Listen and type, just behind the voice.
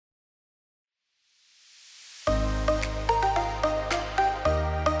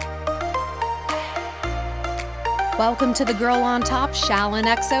Welcome to the Girl on Top Shallon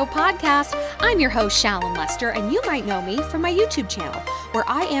XO podcast. I'm your host, Shallon Lester, and you might know me from my YouTube channel, where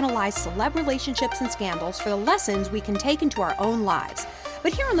I analyze celeb relationships and scandals for the lessons we can take into our own lives.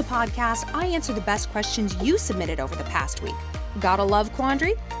 But here on the podcast, I answer the best questions you submitted over the past week. Got a love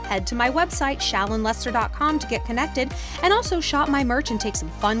quandary? Head to my website, shallonlester.com, to get connected, and also shop my merch and take some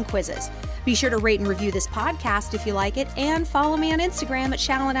fun quizzes. Be sure to rate and review this podcast if you like it, and follow me on Instagram at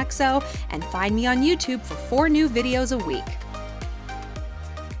ShallonXO, and find me on YouTube for 4 new videos a week.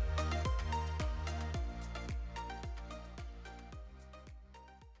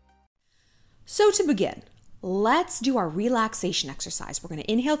 So to begin, let's do our relaxation exercise. We're going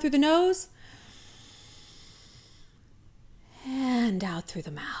to inhale through the nose and out through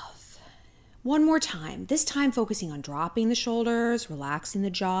the mouth. One more time, this time focusing on dropping the shoulders, relaxing the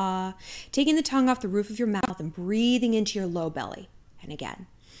jaw, taking the tongue off the roof of your mouth and breathing into your low belly. And again,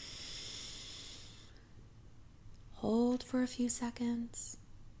 hold for a few seconds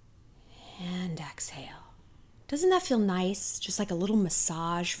and exhale. Doesn't that feel nice? Just like a little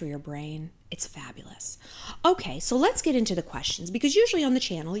massage for your brain. It's fabulous. Okay, so let's get into the questions, because usually on the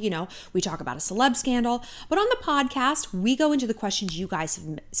channel, we talk about a celeb scandal, but on the podcast, we go into the questions you guys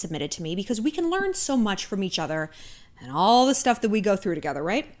have submitted to me, because we can learn so much from each other and all the stuff that we go through together,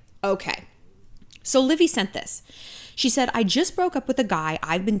 right? Okay, so Livy sent this. She said, I just broke up with a guy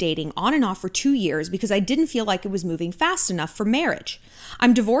I've been dating on and off for 2 years because I didn't feel like it was moving fast enough for marriage.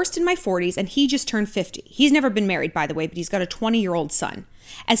 I'm divorced in my 40s and he just turned 50. He's never been married, by the way, but he's got a 20-year-old son.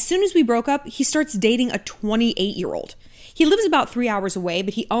 As soon as we broke up, he starts dating a 28-year-old. He lives about 3 hours away,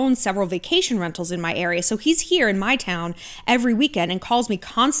 but he owns several vacation rentals in my area, so he's here in my town every weekend and calls me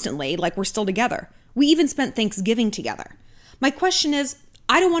constantly like we're still together. We even spent Thanksgiving together. My question is,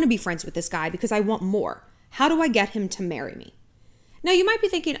 I don't want to be friends with this guy because I want more. How do I get him to marry me? Now, you might be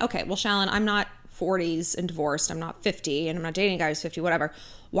thinking, okay, well, Shallon, I'm not 40s and divorced. I'm not 50 and I'm not dating a guy who's 50, whatever.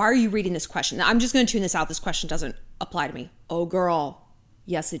 Why are you reading this question? Now, I'm just going to tune this out. This question doesn't apply to me. Oh, girl.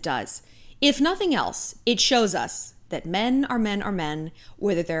 Yes, it does. If nothing else, it shows us that men are men are men,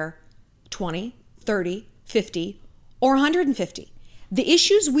 whether they're 20, 30, 50, or 150. The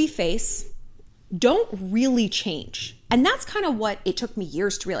issues we face don't really change. And that's kind of what it took me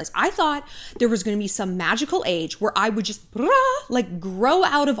years to realize. I thought there was going to be some magical age where I would just grow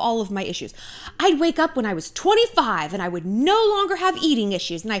out of all of my issues. I'd wake up when I was 25 and I would no longer have eating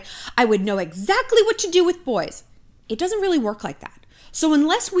issues, and I would know exactly what to do with boys. It doesn't really work like that. So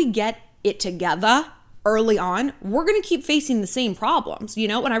unless we get it together early on, we're going to keep facing the same problems,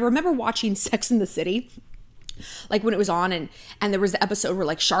 And I remember watching Sex and the City, like when it was on, and there was the episode where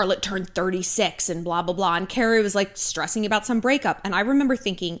like Charlotte turned 36 and blah, blah, blah. And Carrie was like stressing about some breakup. And I remember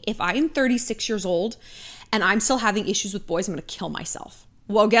thinking, if I am 36 years old and I'm still having issues with boys, I'm going to kill myself.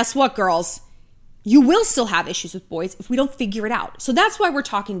 Well, guess what, girls? You will still have issues with boys if we don't figure it out. So that's why we're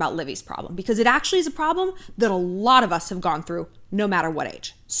talking about Livy's problem, because it actually is a problem that a lot of us have gone through no matter what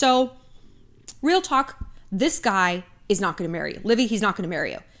age. So real talk, this guy is not going to marry you. Livy, he's not going to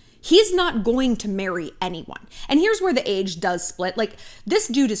marry you. He's not going to marry anyone. And here's where the age does split. Like, this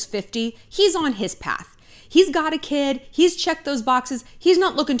dude is 50. He's on his path. He's got a kid. He's checked those boxes. He's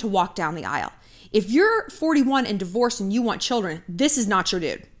not looking to walk down the aisle. If you're 41 and divorced and you want children, this is not your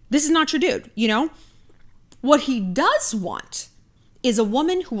dude. This is not your dude, What he does want is a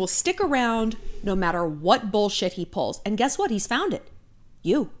woman who will stick around no matter what bullshit he pulls. And guess what? He's found it.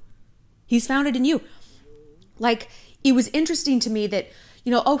 You. He's found it in you. Like, it was interesting to me that,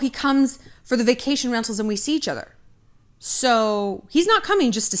 he comes for the vacation rentals and we see each other. So he's not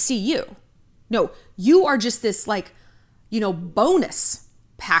coming just to see you. No, you are just this bonus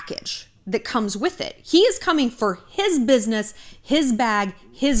package that comes with it. He is coming for his business, his bag,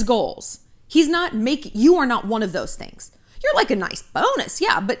 his goals. You are not one of those things. You're like a nice bonus.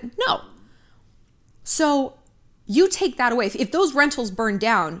 Yeah, but no. So you take that away. If those rentals burn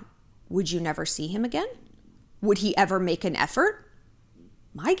down, would you never see him again? Would he ever make an effort?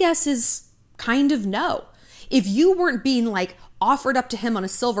 My guess is kind of no. If you weren't being offered up to him on a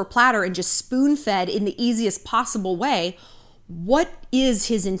silver platter and just spoon-fed in the easiest possible way, what is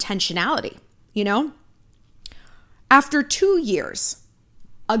his intentionality? After 2 years,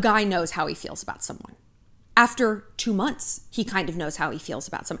 a guy knows how he feels about someone. After 2 months, he kind of knows how he feels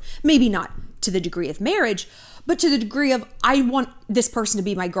about someone. Maybe not to the degree of marriage, but to the degree of, I want this person to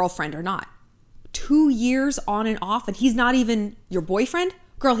be my girlfriend or not. 2 years on and off, and he's not even your boyfriend?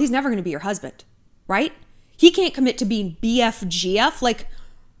 Girl, he's never going to be your husband, right? He can't commit to being BFGF.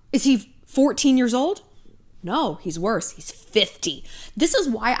 Is he 14 years old? No, he's worse. He's 50. This is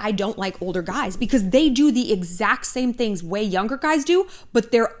why I don't like older guys, because they do the exact same things way younger guys do,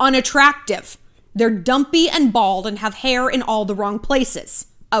 but they're unattractive. They're dumpy and bald and have hair in all the wrong places.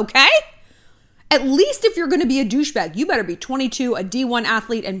 Okay? At least if you're going to be a douchebag, you better be 22, a D1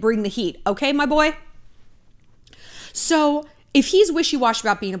 athlete, and bring the heat. Okay, my boy? So if he's wishy-washy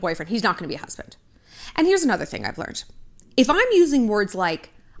about being a boyfriend, he's not going to be a husband. And here's another thing I've learned. If I'm using words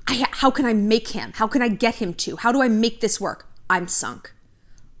like, how can I make him? How can I get him to? How do I make this work? I'm sunk.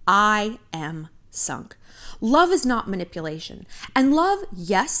 I am sunk. Love is not manipulation. And love,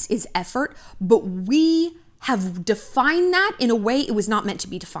 yes, is effort, but we have defined that in a way it was not meant to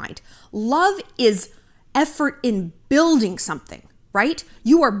be defined. Love is effort in building something, right?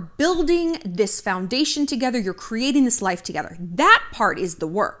 You are building this foundation together. You're creating this life together. That part is the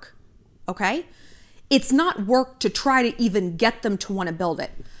work, okay? It's not work to try to even get them to want to build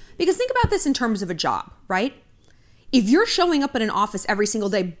it. Because think about this in terms of a job, right? If you're showing up at an office every single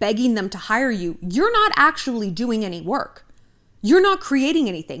day begging them to hire you, you're not actually doing any work. You're not creating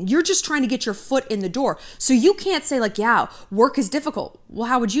anything. You're just trying to get your foot in the door. So you can't say like, yeah, work is difficult. Well,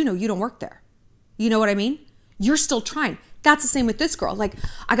 how would you know? You don't work there. You know what I mean? You're still trying. That's the same with this girl. Like,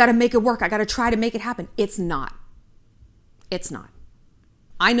 I got to make it work. I got to try to make it happen. It's not. It's not.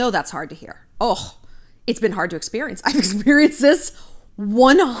 I know that's hard to hear. Oh, it's been hard to experience. I've experienced this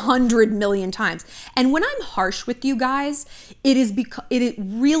 100 million times. And when I'm harsh with you guys, it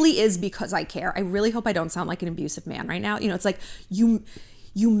really is because I care. I really hope I don't sound like an abusive man right now. You know, it's like you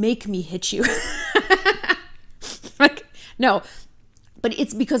make me hit you. Like, no, but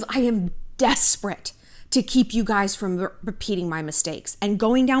it's because I am desperate to keep you guys from repeating my mistakes and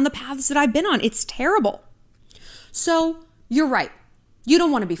going down the paths that I've been on. It's terrible. So you're right. You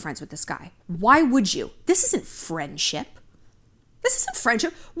don't want to be friends with this guy. Why would you? This isn't friendship. This isn't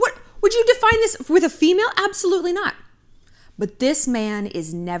friendship. What would you define this with a female? Absolutely not. But this man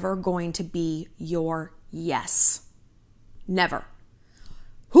is never going to be your yes. Never.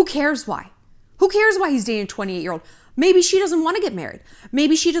 Who cares why? Who cares why he's dating a 28-year-old? Maybe she doesn't want to get married.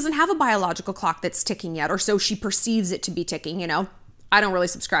 Maybe she doesn't have a biological clock that's ticking yet, or so she perceives it to be ticking, you know? I don't really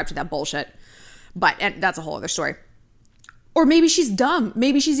subscribe to that bullshit, but that's a whole other story. Or maybe she's dumb.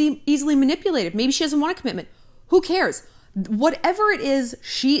 Maybe she's easily manipulated. Maybe she doesn't want a commitment. Who cares? Whatever it is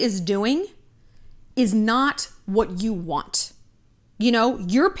she is doing is not what you want. You know,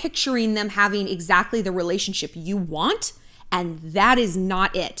 you're picturing them having exactly the relationship you want, and that is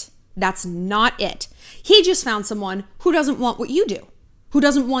not it. That's not it. He just found someone who doesn't want what you do, who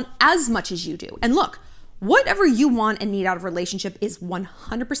doesn't want as much as you do. And look, whatever you want and need out of a relationship is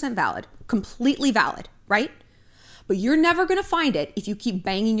 100% valid, completely valid, right? But you're never going to find it if you keep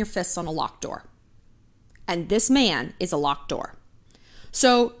banging your fists on a locked door. And this man is a locked door.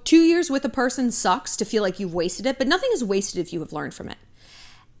 So 2 years with a person sucks to feel like you've wasted it, but nothing is wasted if you have learned from it.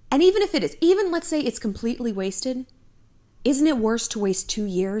 And even if it is, even let's say it's completely wasted, isn't it worse to waste 2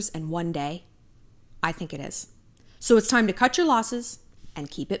 years and 1 day? I think it is. So it's time to cut your losses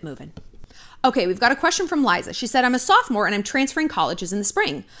and keep it moving. Okay, we've got a question from Liza. She said, I'm a sophomore and I'm transferring colleges in the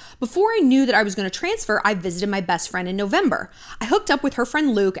spring. Before I knew that I was going to transfer, I visited my best friend in November. I hooked up with her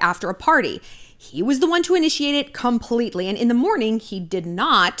friend Luke after a party. He was the one to initiate it completely. And in the morning, he did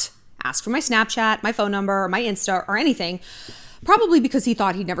not ask for my Snapchat, my phone number, or my Insta, or anything, probably because he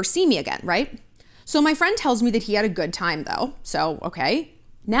thought he'd never see me again, right? So my friend tells me that he had a good time though. So, okay.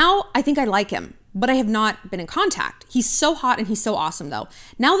 Now I think I like him, but I have not been in contact. He's so hot and he's so awesome though.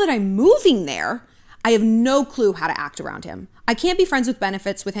 Now that I'm moving there, I have no clue how to act around him. I can't be friends with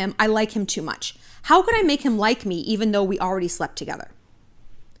benefits with him. I like him too much. How can I make him like me even though we already slept together?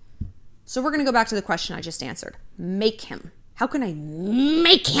 So we're going to go back to the question I just answered. Make him. How can I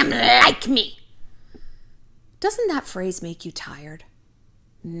make him like me? Doesn't that phrase make you tired?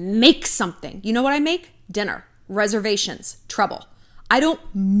 Make something. You know what I make? Dinner, reservations, trouble. I don't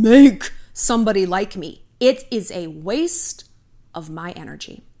make somebody like me. It is a waste of my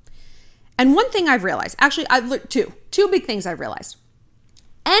energy. And one thing I've realized, actually I've learned two big things I've realized.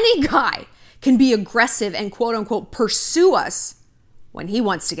 Any guy can be aggressive and quote unquote pursue us when he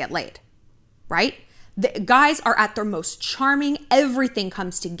wants to get laid, right? The guys are at their most charming. Everything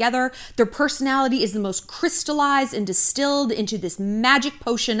comes together. Their personality is the most crystallized and distilled into this magic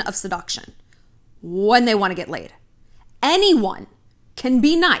potion of seduction when they want to get laid. Anyone can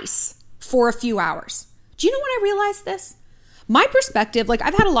be nice for a few hours. Do you know when I realized this? My perspective, like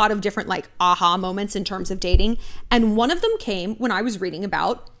I've had a lot of different like aha moments in terms of dating. And one of them came when I was reading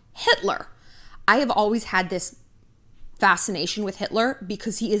about Hitler. I have always had this fascination with Hitler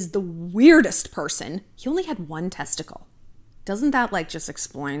because he is the weirdest person. He only had one testicle. Doesn't that like just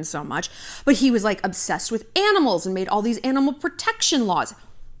explain so much? But he was like obsessed with animals and made all these animal protection laws.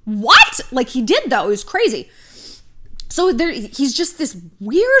 What? Like he did though. It was crazy. So he's just this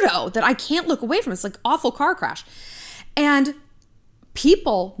weirdo that I can't look away from. It's like awful car crash. And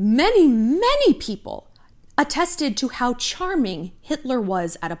people, many, many people attested to how charming Hitler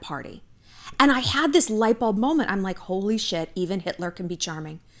was at a party. And I had this light bulb moment. I'm like, holy shit, even Hitler can be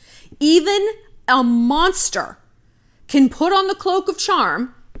charming. Even a monster can put on the cloak of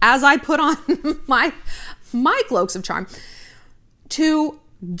charm, as I put on my cloaks of charm, to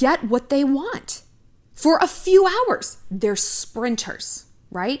get what they want for a few hours. They're sprinters,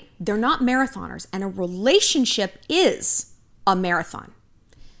 right? They're not marathoners. And a relationship is a marathon.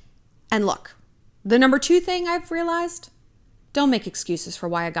 And look, the number 2 thing I've realized, don't make excuses for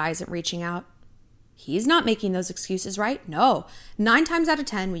why a guy isn't reaching out. He's not making those excuses, right? No. 9 times out of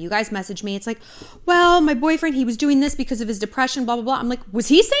 10, when you guys message me, it's like, well, my boyfriend, he was doing this because of his depression, blah, blah, blah. I'm like, was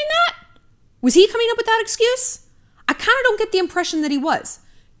he saying that? Was he coming up with that excuse? I kind of don't get the impression that he was.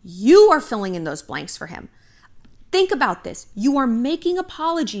 You are filling in those blanks for him. Think about this. You are making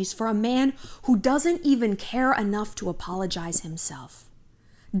apologies for a man who doesn't even care enough to apologize himself.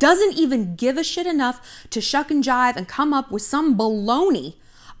 Doesn't even give a shit enough to shuck and jive and come up with some baloney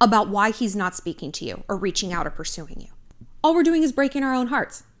about why he's not speaking to you or reaching out or pursuing you. All we're doing is breaking our own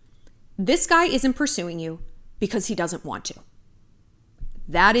hearts. This guy isn't pursuing you because he doesn't want to.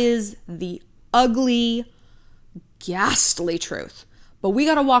 That is the ugly, ghastly truth. But we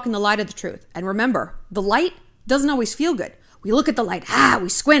got to walk in the light of the truth. And remember, the light doesn't always feel good. We look at the light, we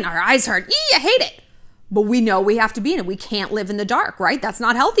squint, our eyes hurt, I hate it. But we know we have to be in it. We can't live in the dark, right? That's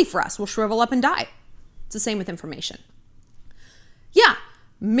not healthy for us. We'll shrivel up and die. It's the same with information. Yeah,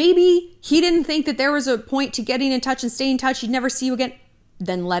 maybe he didn't think that there was a point to getting in touch and staying in touch. He'd never see you again.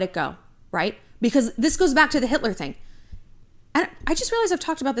 Then let it go, right? Because this goes back to the Hitler thing. And I just realized I've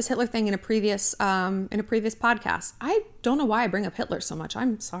talked about this Hitler thing in a previous podcast. I don't know why I bring up Hitler so much.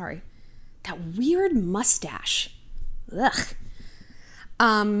 I'm sorry. That weird mustache. Ugh.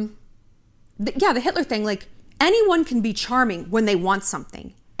 The Hitler thing, like, anyone can be charming when they want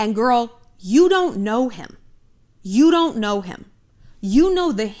something. And girl, you don't know him. You don't know him. You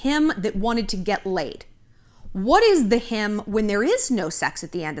know the him that wanted to get laid. What is the him when there is no sex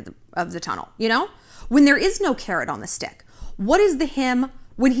at the end of the tunnel, you know? When there is no carrot on the stick? What is the him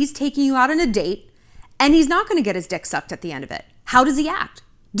when he's taking you out on a date and he's not going to get his dick sucked at the end of it? How does he act?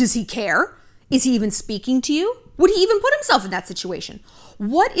 Does he care? Is he even speaking to you? Would he even put himself in that situation?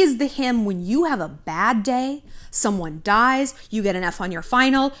 What is the him when you have a bad day, someone dies, you get an F on your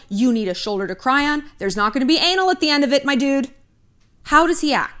final, you need a shoulder to cry on, there's not going to be anal at the end of it, my dude? How does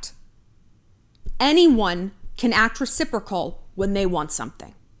he act? Anyone can act reciprocal when they want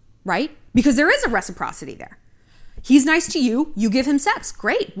something, right? Because there is a reciprocity there. He's nice to you, you give him sex.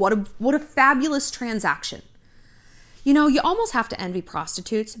 Great. What a fabulous transaction. You know, you almost have to envy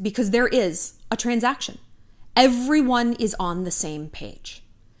prostitutes because there is a transaction. Everyone is on the same page.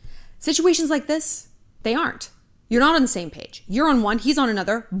 Situations like this, they aren't. You're not on the same page. You're on one, he's on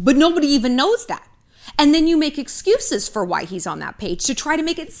another, but nobody even knows that. And then you make excuses for why he's on that page to try to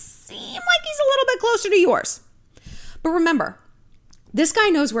make it seem like he's a little bit closer to yours. But remember, this guy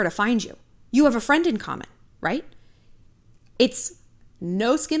knows where to find you. You have a friend in common, right? It's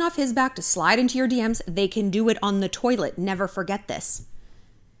no skin off his back to slide into your DMs. They can do it on the toilet. Never forget this.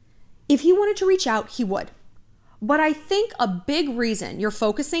 If he wanted to reach out, he would. But I think a big reason you're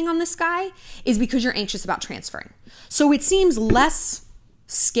focusing on this guy is because you're anxious about transferring. So it seems less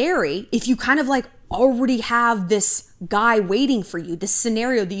scary if you kind of like already have this guy waiting for you, this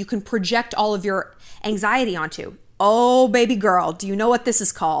scenario that you can project all of your anxiety onto. Oh, baby girl, do you know what this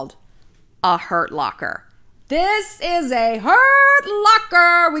is called? A hurt locker. This is a hurt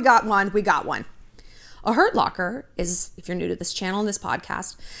locker. We got one. A hurt locker is, if you're new to this channel and this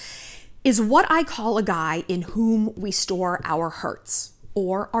podcast, is what I call a guy in whom we store our hurts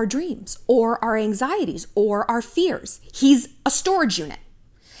or our dreams or our anxieties or our fears. He's a storage unit.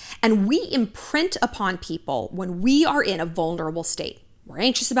 And we imprint upon people when we are in a vulnerable state. We're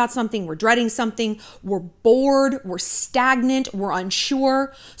anxious about something, we're dreading something, we're bored, we're stagnant, we're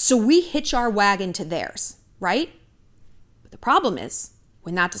unsure. So we hitch our wagon to theirs, right? But the problem is,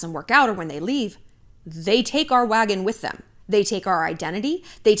 when that doesn't work out or when they leave, they take our wagon with them. They take our identity,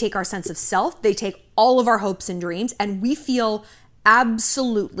 they take our sense of self, they take all of our hopes and dreams, and we feel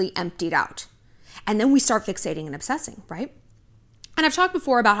absolutely emptied out. And then we start fixating and obsessing, right? And I've talked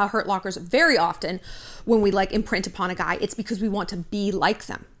before about how hurt lockers very often, when we like imprint upon a guy, it's because we want to be like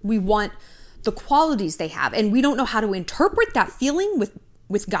them. We want the qualities they have, and we don't know how to interpret that feeling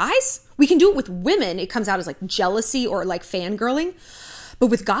with guys. We can do it with women. It comes out as like jealousy or like fangirling. But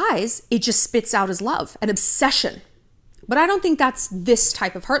with guys, it just spits out as love and obsession. But I don't think that's this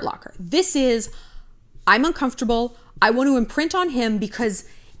type of hurt locker. This is, I'm uncomfortable. I want to imprint on him, because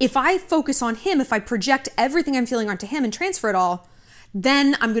if I focus on him, if I project everything I'm feeling onto him and transfer it all,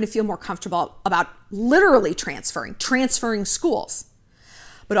 then I'm going to feel more comfortable about literally transferring schools.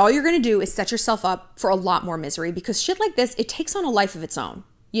 But all you're going to do is set yourself up for a lot more misery, because shit like this, it takes on a life of its own.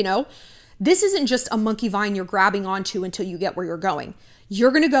 You know, this isn't just a monkey vine you're grabbing onto until you get where you're going.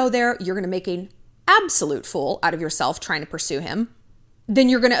 You're going to go there. You're going to make an absolute fool out of yourself trying to pursue him. Then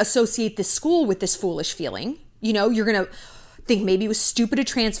you're going to associate this school with this foolish feeling. You know, you're going to think maybe it was stupid to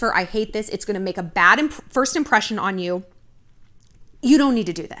transfer. I hate this. It's going to make a bad first impression on you. You don't need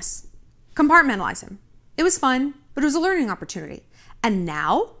to do this. Compartmentalize him. It was fun, but it was a learning opportunity. And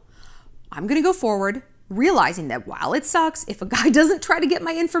now I'm going to go forward realizing that while it sucks, if a guy doesn't try to get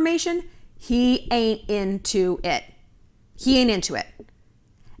my information, he ain't into it. He ain't into it.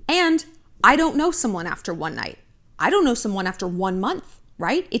 And I don't know someone after one night. I don't know someone after 1 month,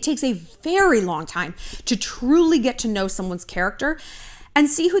 right? It takes a very long time to truly get to know someone's character and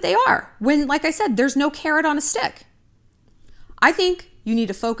see who they are when, like I said, there's no carrot on a stick. I think you need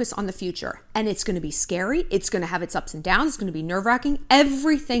to focus on the future, and it's going to be scary. It's going to have its ups and downs. It's going to be nerve-wracking.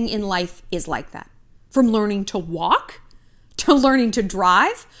 Everything in life is like that. From learning to walk, to learning to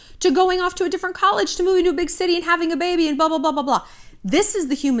drive, to going off to a different college, to moving to a big city and having a baby and blah, blah, blah, blah, blah. This is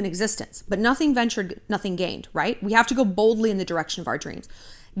the human existence, but nothing ventured, nothing gained, right? We have to go boldly in the direction of our dreams.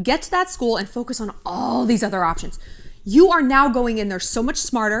 Get to that school and focus on all these other options. You are now going in there so much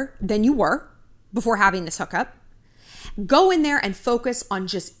smarter than you were before having this hookup. Go in there and focus on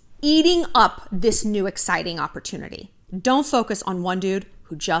just eating up this new exciting opportunity. Don't focus on one dude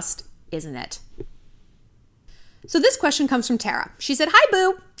who just isn't it. So this question comes from Tara. She said, "Hi,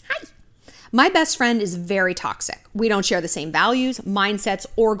 boo. Hi. My best friend is very toxic. We don't share the same values, mindsets,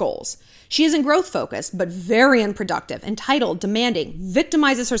 or goals. She isn't growth focused, but very unproductive, entitled, demanding,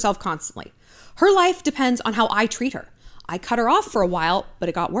 victimizes herself constantly. Her life depends on how I treat her. I cut her off for a while, but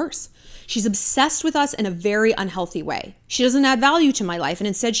it got worse. She's obsessed with us in a very unhealthy way. She doesn't add value to my life, and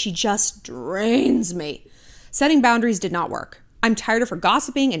instead she just drains me. Setting boundaries did not work. I'm tired of her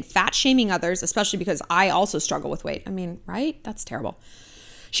gossiping and fat shaming others, especially because I also struggle with weight. I mean, right? That's terrible.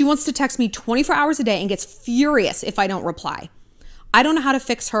 She wants to text me 24 hours a day and gets furious if I don't reply. I don't know how to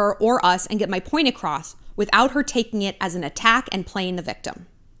fix her or us and get my point across without her taking it as an attack and playing the victim."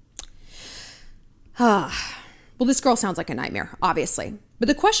 Well, this girl sounds like a nightmare, obviously. But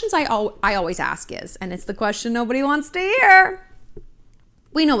the questions I always ask is, and it's the question nobody wants to hear,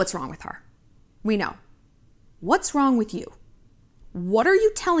 we know what's wrong with her. We know. What's wrong with you? What are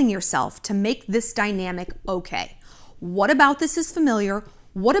you telling yourself to make this dynamic okay? What about this is familiar?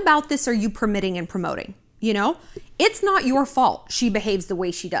 What about this are you permitting and promoting? You know, it's not your fault she behaves the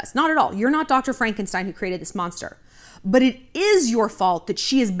way she does. Not at all. You're not Dr. Frankenstein who created this monster. But it is your fault that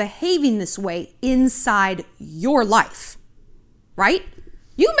she is behaving this way inside your life, right?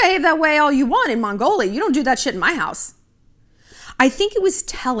 You can behave that way all you want in Mongolia. You don't do that shit in my house. I think it was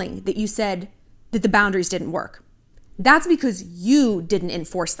telling that you said that the boundaries didn't work. That's because you didn't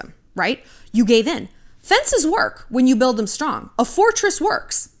enforce them, right? You gave in. Fences work when you build them strong. A fortress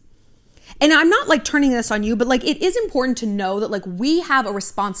works. And I'm not like turning this on you, but like it is important to know that like we have a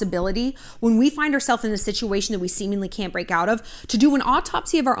responsibility when we find ourselves in a situation that we seemingly can't break out of to do an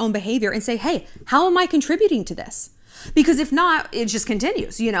autopsy of our own behavior and say, hey, how am I contributing to this? Because if not, it just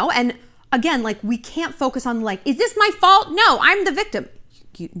continues, you know? And again, like we can't focus on like, is this my fault? No, I'm the victim.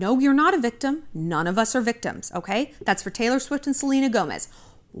 No, you're not a victim. None of us are victims, okay? That's for Taylor Swift and Selena Gomez.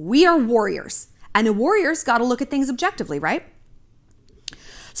 We are warriors. And a warrior's got to look at things objectively, right?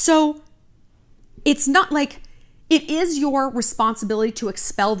 So it's not like it is your responsibility to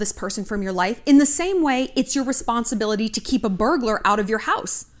expel this person from your life. In the same way, it's your responsibility to keep a burglar out of your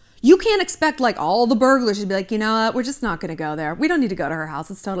house. You can't expect like all the burglars to be like, you know what, we're just not going to go there. We don't need to go to her house.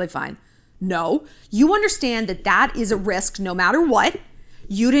 It's totally fine. No, you understand that that is a risk no matter what.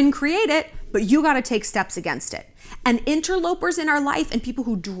 You didn't create it, but you got to take steps against it. And interlopers in our life and people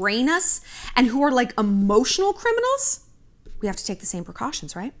who drain us and who are like emotional criminals, we have to take the same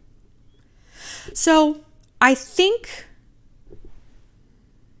precautions, right? So I think,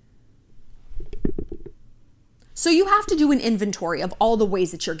 so you have to do an inventory of all the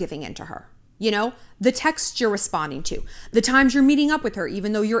ways that you're giving in to her. You know, the texts you're responding to, the times you're meeting up with her,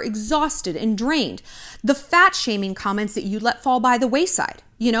 even though you're exhausted and drained, the fat shaming comments that you let fall by the wayside,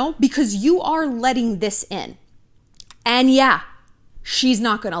 you know, because you are letting this in. And yeah, she's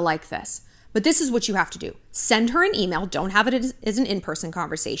not going to like this, but this is what you have to do. Send her an email. Don't have it as an in-person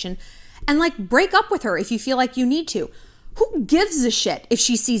conversation and like break up with her if you feel like you need to. Who gives a shit if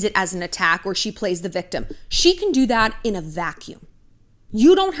she sees it as an attack or she plays the victim? She can do that in a vacuum.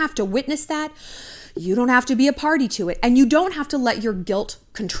 You don't have to witness that. You don't have to be a party to it. And you don't have to let your guilt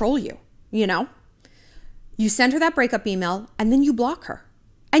control you, you know? You send her that breakup email and then you block her.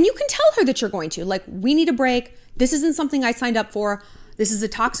 And you can tell her that you're going to. Like, we need a break. This isn't something I signed up for. This is a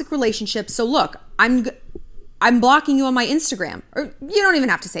toxic relationship. So look, I'm blocking you on my Instagram. Or you don't even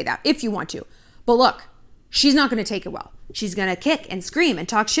have to say that if you want to. But look, she's not going to take it well. She's going to kick and scream and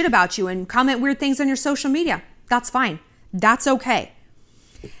talk shit about you and comment weird things on your social media. That's fine. That's okay.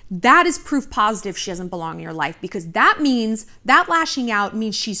 That is proof positive she doesn't belong in your life, because that means that lashing out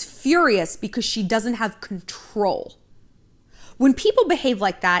means she's furious because she doesn't have control. When people behave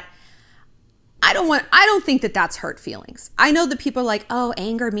like that, I don't think that that's hurt feelings. I know that people are like, oh,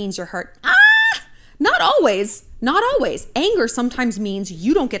 anger means you're hurt. Not always. Not always. Anger sometimes means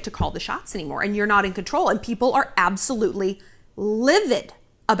you don't get to call the shots anymore and you're not in control. And people are absolutely livid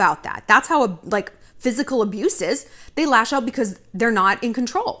about that. That's how physical abuse is. They lash out because they're not in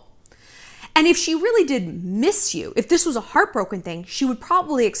control. And if she really did miss you, if this was a heartbroken thing, she would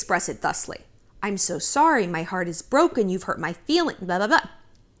probably express it thusly. I'm so sorry. My heart is broken. You've hurt my feelings, blah, blah, blah.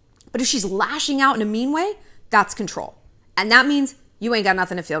 But if she's lashing out in a mean way, that's control. And that means you ain't got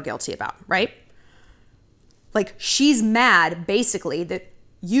nothing to feel guilty about, right? Like, she's mad, basically, that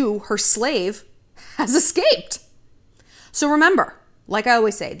you, her slave, has escaped. So remember, like I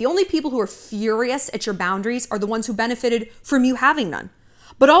always say, the only people who are furious at your boundaries are the ones who benefited from you having none.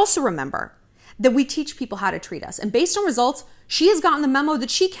 But also remember that we teach people how to treat us. And based on results, she has gotten the memo that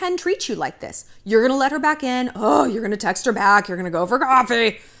she can treat you like this. You're going to let her back in. Oh, you're going to text her back. You're going to go for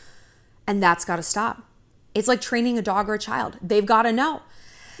coffee. And that's got to stop. It's like training a dog or a child. They've got to know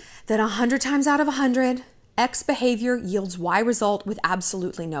that 100 times out of 100, X behavior yields Y result with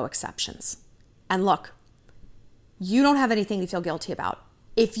absolutely no exceptions. And look, you don't have anything to feel guilty about.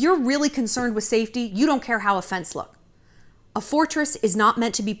 If you're really concerned with safety, you don't care how a fence looks. A fortress is not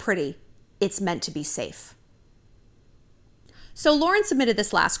meant to be pretty. It's meant to be safe. So Lauren submitted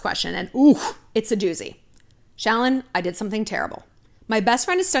this last question, and it's a doozy. Shallon, I did something terrible. My best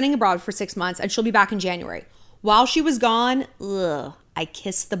friend is studying abroad for 6 months, and she'll be back in January. While she was gone, I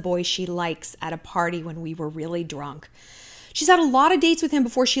kissed the boy she likes at a party when we were really drunk. She's had a lot of dates with him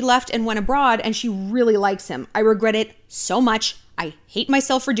before she left and went abroad, and she really likes him. I regret it so much. I hate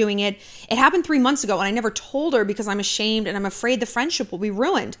myself for doing it. It happened 3 months ago, and I never told her because I'm ashamed and I'm afraid the friendship will be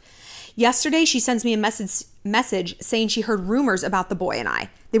ruined. Yesterday, she sends me a message saying she heard rumors about the boy and I.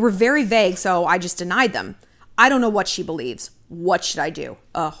 They were very vague, so I just denied them. I don't know what she believes. What should I do?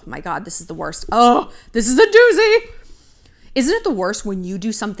 Oh my God, this is the worst. Oh, this is a doozy. Isn't it the worst when you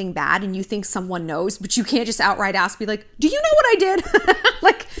do something bad and you think someone knows, but you can't just outright ask, be like, do you know what I did?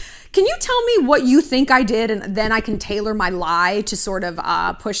 Like, can you tell me what you think I did? And then I can tailor my lie to sort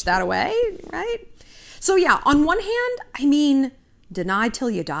of push that away, right? So yeah, on one hand, I mean, deny till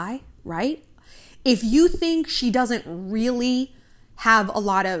you die, right? If you think she doesn't really have a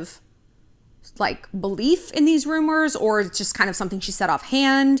lot of belief in these rumors, or it's just kind of something she said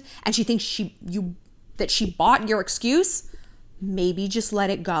offhand and she thinks that she bought your excuse, maybe just let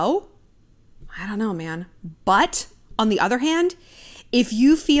it go. I don't know, man. But on the other hand, if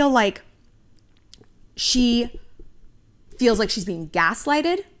you feel like she feels like she's being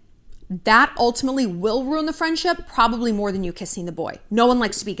gaslighted, that ultimately will ruin the friendship, probably more than you kissing the boy. No one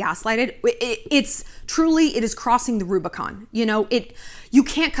likes to be gaslighted. It is crossing the Rubicon. You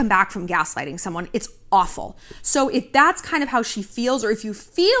can't come back from gaslighting someone. It's awful. So if that's kind of how she feels, or if you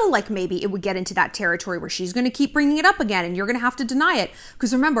feel like maybe it would get into that territory where she's going to keep bringing it up again and you're going to have to deny it,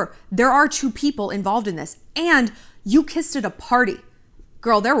 because remember, there are 2 people involved in this, and you kissed at a party.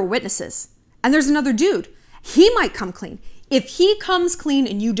 Girl, there were witnesses. And there's another dude. He might come clean. If he comes clean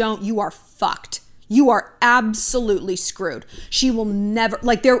and you don't, you are fucked. You are absolutely screwed. She will never,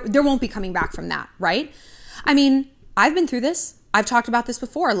 there won't be coming back from that, right? I mean, I've been through this. I've talked about this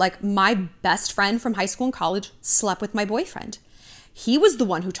before. My best friend from high school and college slept with my boyfriend. He was the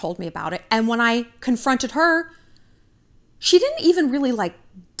one who told me about it. And when I confronted her, she didn't even really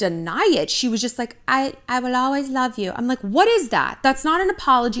deny it. She was just like, I will always love you. I'm like, what is that? That's not an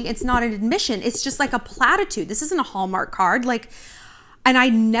apology. It's not an admission. It's just like a platitude. This isn't a Hallmark card. And I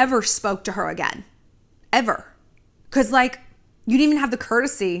never spoke to her again, ever. Cause you didn't even have the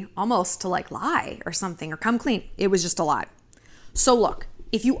courtesy almost to lie or something or come clean. It was just a lie. So look,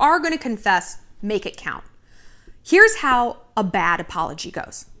 if you are going to confess, make it count. Here's how a bad apology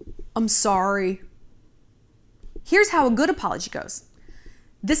goes. I'm sorry. Here's how a good apology goes.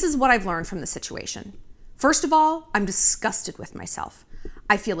 This is what I've learned from the situation. First of all, I'm disgusted with myself.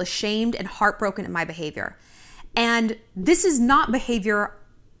 I feel ashamed and heartbroken at my behavior. And this is not behavior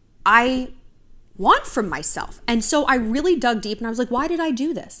I want from myself. And so I really dug deep and I was like, why did I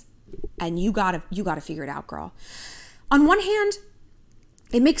do this? And you gotta figure it out, girl. On one hand,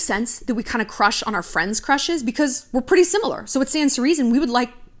 it makes sense that we kind of crush on our friends' crushes because we're pretty similar. So it stands to reason we would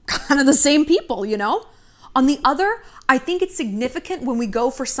like kind of the same people, you know? On the other, I think it's significant when we go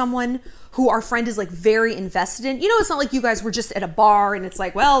for someone who our friend is like very invested in. You know, it's not like you guys were just at a bar and it's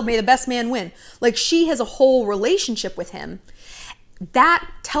like, well, may the best man win. Like she has a whole relationship with him. That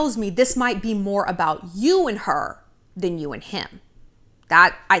tells me this might be more about you and her than you and him.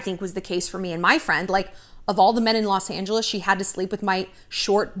 That I think was the case for me and my friend. Like of all the men in Los Angeles, she had to sleep with my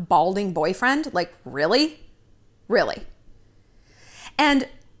short, balding boyfriend. Like really? Really? And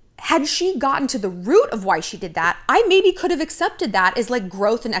had she gotten to the root of why she did that, I maybe could have accepted that as like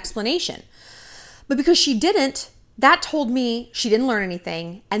growth and explanation. But because she didn't, that told me she didn't learn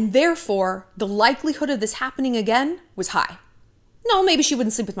anything. And therefore, the likelihood of this happening again was high. No, maybe she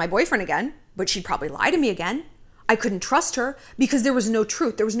wouldn't sleep with my boyfriend again, but she'd probably lie to me again. I couldn't trust her because there was no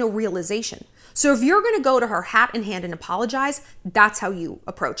truth. There was no realization. So if you're going to go to her hat in hand and apologize, that's how you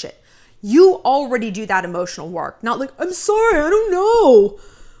approach it. You already do that emotional work. Not like, I'm sorry, I don't know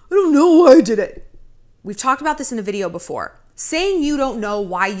why I did it. We've talked about this in a video before. Saying you don't know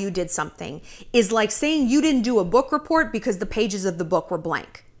why you did something is like saying you didn't do a book report because the pages of the book were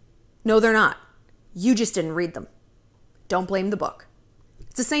blank. No, they're not. You just didn't read them. Don't blame the book.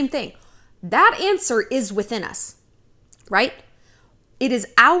 It's the same thing. That answer is within us, right? It is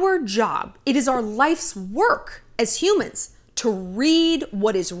our job. It is our life's work as humans to read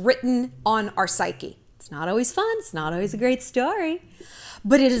what is written on our psyche. It's not always fun. It's not always a great story.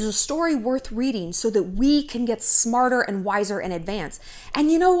 But it is a story worth reading so that we can get smarter and wiser and advance.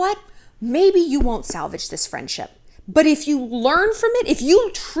 And you know what? Maybe you won't salvage this friendship. But if you learn from it, if you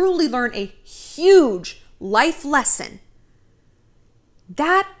truly learn a huge life lesson,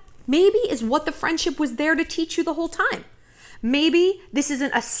 that maybe is what the friendship was there to teach you the whole time. Maybe this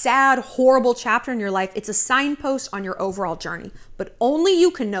isn't a sad, horrible chapter in your life. It's a signpost on your overall journey. But only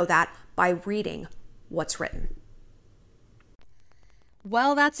you can know that by reading what's written.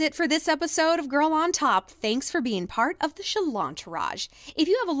 Well, that's it for this episode of Girl on Top. Thanks for being part of the Shalantourage. If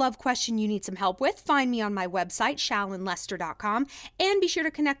you have a love question you need some help with, find me on my website, ShallonLester.com, and be sure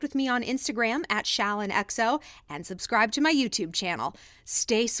to connect with me on Instagram at ShallonXO and subscribe to my YouTube channel.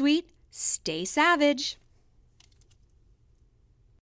 Stay sweet, stay savage.